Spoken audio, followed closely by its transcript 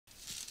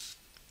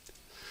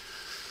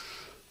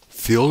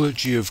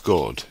Theology of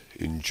God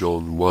in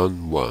John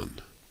 1:1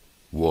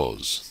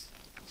 was.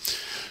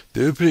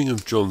 The opening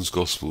of John's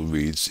Gospel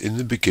reads, "In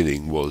the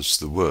beginning was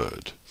the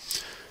Word."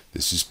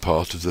 This is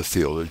part of the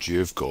Theology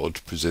of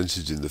God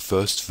presented in the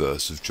first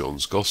verse of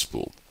John's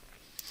Gospel.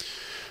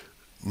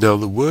 Now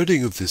the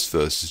wording of this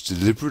verse is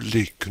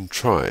deliberately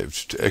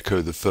contrived to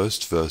echo the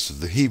first verse of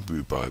the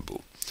Hebrew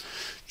Bible.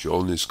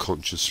 John is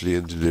consciously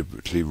and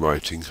deliberately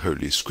writing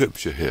Holy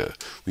Scripture here.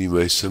 We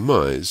may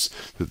surmise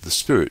that the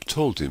Spirit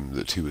told him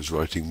that he was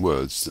writing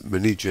words that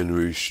many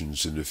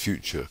generations in the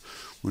future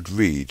would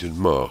read and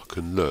mark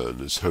and learn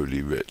as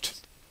Holy Writ.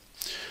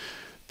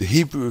 The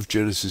Hebrew of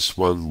Genesis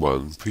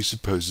 1:1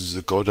 presupposes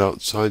a God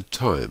outside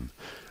time,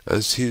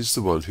 as he is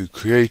the one who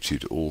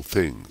created all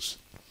things.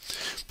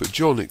 But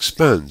John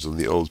expands on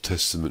the Old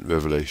Testament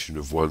revelation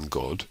of one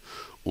God,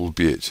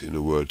 albeit in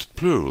a word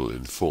plural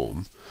in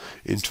form,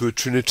 into a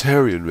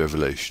Trinitarian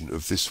revelation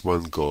of this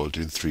one God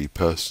in three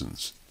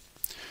persons.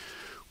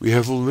 We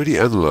have already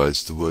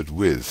analysed the word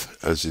 "with",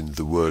 as in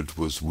 "the Word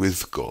was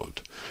with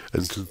God",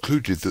 and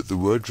concluded that the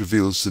word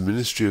reveals the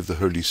ministry of the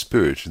Holy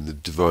Spirit in the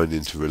divine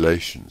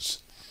interrelations.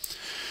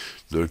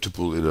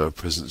 Notable in our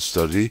present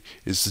study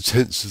is the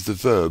tense of the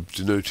verb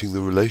denoting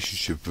the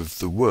relationship of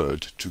the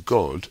Word to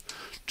God,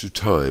 to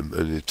time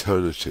and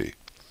eternity.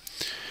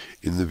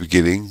 In the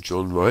beginning,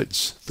 John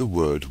writes, "The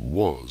Word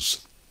was".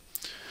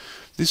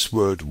 This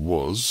word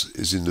 "was"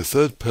 is in the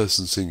third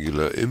person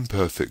singular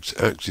imperfect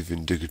active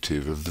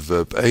indicative of the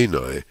verb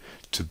 "eini",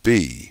 to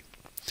be.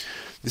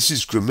 This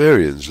is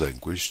grammarian's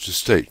language to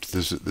state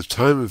that at the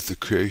time of the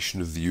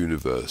creation of the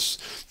universe,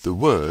 the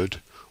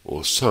Word,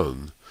 or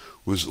Son,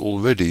 was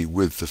already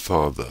with the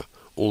Father,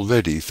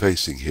 already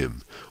facing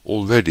him,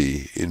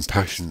 already in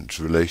passionate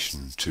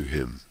relation to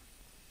him.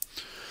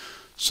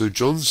 So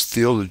John's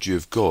theology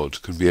of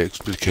God can be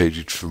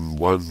explicated from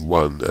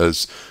 1:1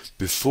 as,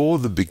 before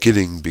the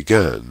beginning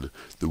began,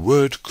 the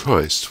Word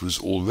Christ was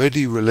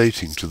already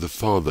relating to the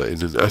Father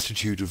in an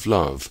attitude of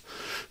love,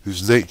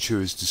 whose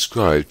nature is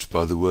described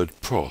by the word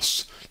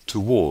pros,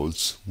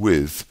 towards,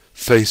 with,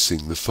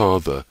 facing the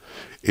Father,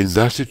 in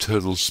that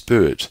eternal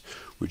Spirit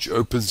which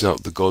opens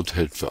out the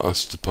Godhead for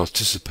us to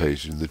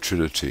participate in the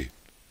Trinity.